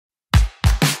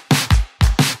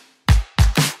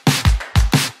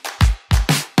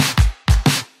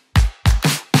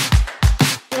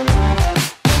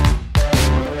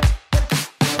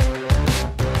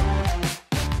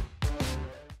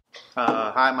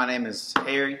Hi, my name is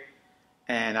Harry,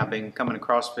 and I've been coming to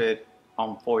CrossFit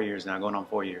on 4 years now, going on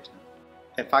 4 years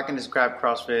now. If I can describe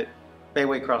CrossFit,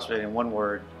 Bayweight CrossFit in one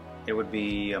word, it would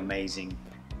be amazing.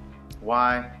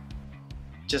 Why?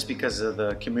 Just because of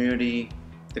the community,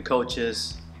 the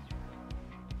coaches,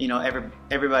 you know,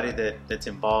 everybody that's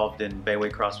involved in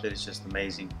Bayweight CrossFit is just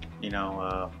amazing. You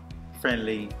know,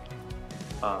 friendly,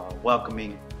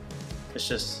 welcoming. It's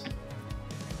just,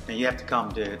 and you have to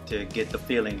come to get the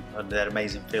feeling of that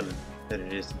amazing feeling that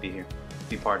it is to be here,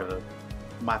 be part of it.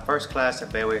 My first class at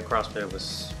Bayweight CrossFit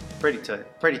was pretty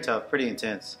tough, pretty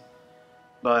intense.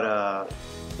 But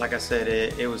like I said,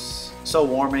 it was so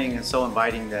warming and so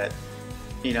inviting that,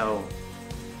 you know,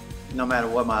 no matter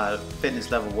what my fitness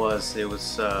level was, it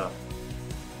was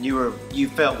you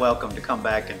felt welcome to come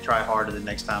back and try harder the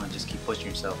next time and just keep pushing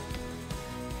yourself.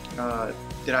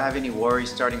 Did I have any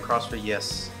worries starting CrossFit?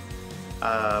 Yes.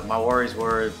 My worries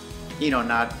were, you know,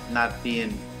 not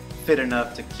being fit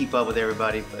enough to keep up with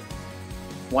everybody. But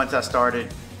once I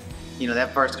started, you know,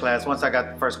 that first class, once I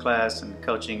got the first class and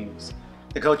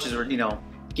the coaches were, you know,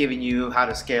 giving you how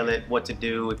to scale it, what to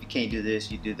do. If you can't do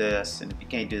this, you do this, and if you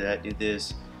can't do that, do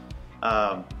this.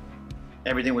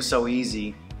 Everything was so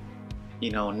easy,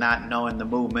 you know, not knowing the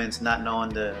movements, not knowing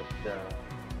the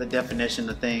definition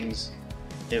of things.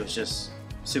 It was just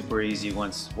super easy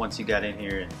once you got in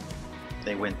here and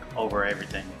they went over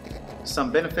everything.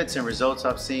 Some benefits and results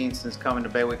I've seen since coming to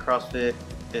Bayweight CrossFit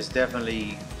is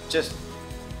definitely just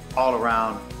all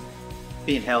around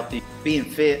being healthy, being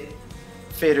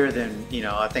fitter than, you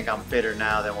know, I think I'm fitter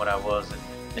now than what I was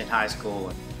in high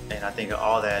school. And I think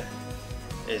all that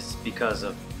is because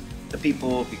of the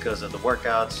people, because of the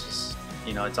workouts, just,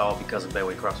 you know, it's all because of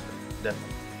Bayweight CrossFit,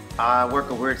 definitely. I work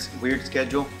a weird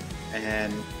schedule,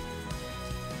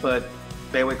 but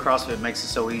Bayweight CrossFit makes it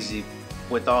so easy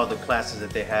with all the classes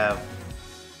that they have.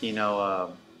 You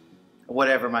know,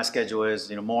 whatever my schedule is,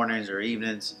 you know, mornings or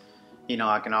evenings, you know,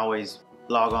 I can always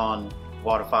log on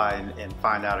Waterfy and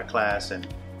find out a class, and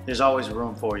there's always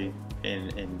room for you,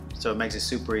 and so it makes it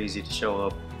super easy to show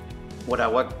up. Would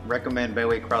I recommend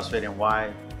Bayweight CrossFit, and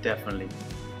why? Definitely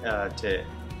to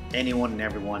anyone and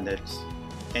everyone that's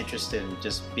interested in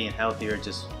just being healthier,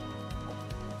 just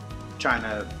trying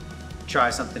to try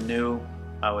something new.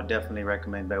 I would definitely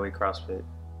recommend Bayweight CrossFit,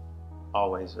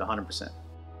 always, 100%.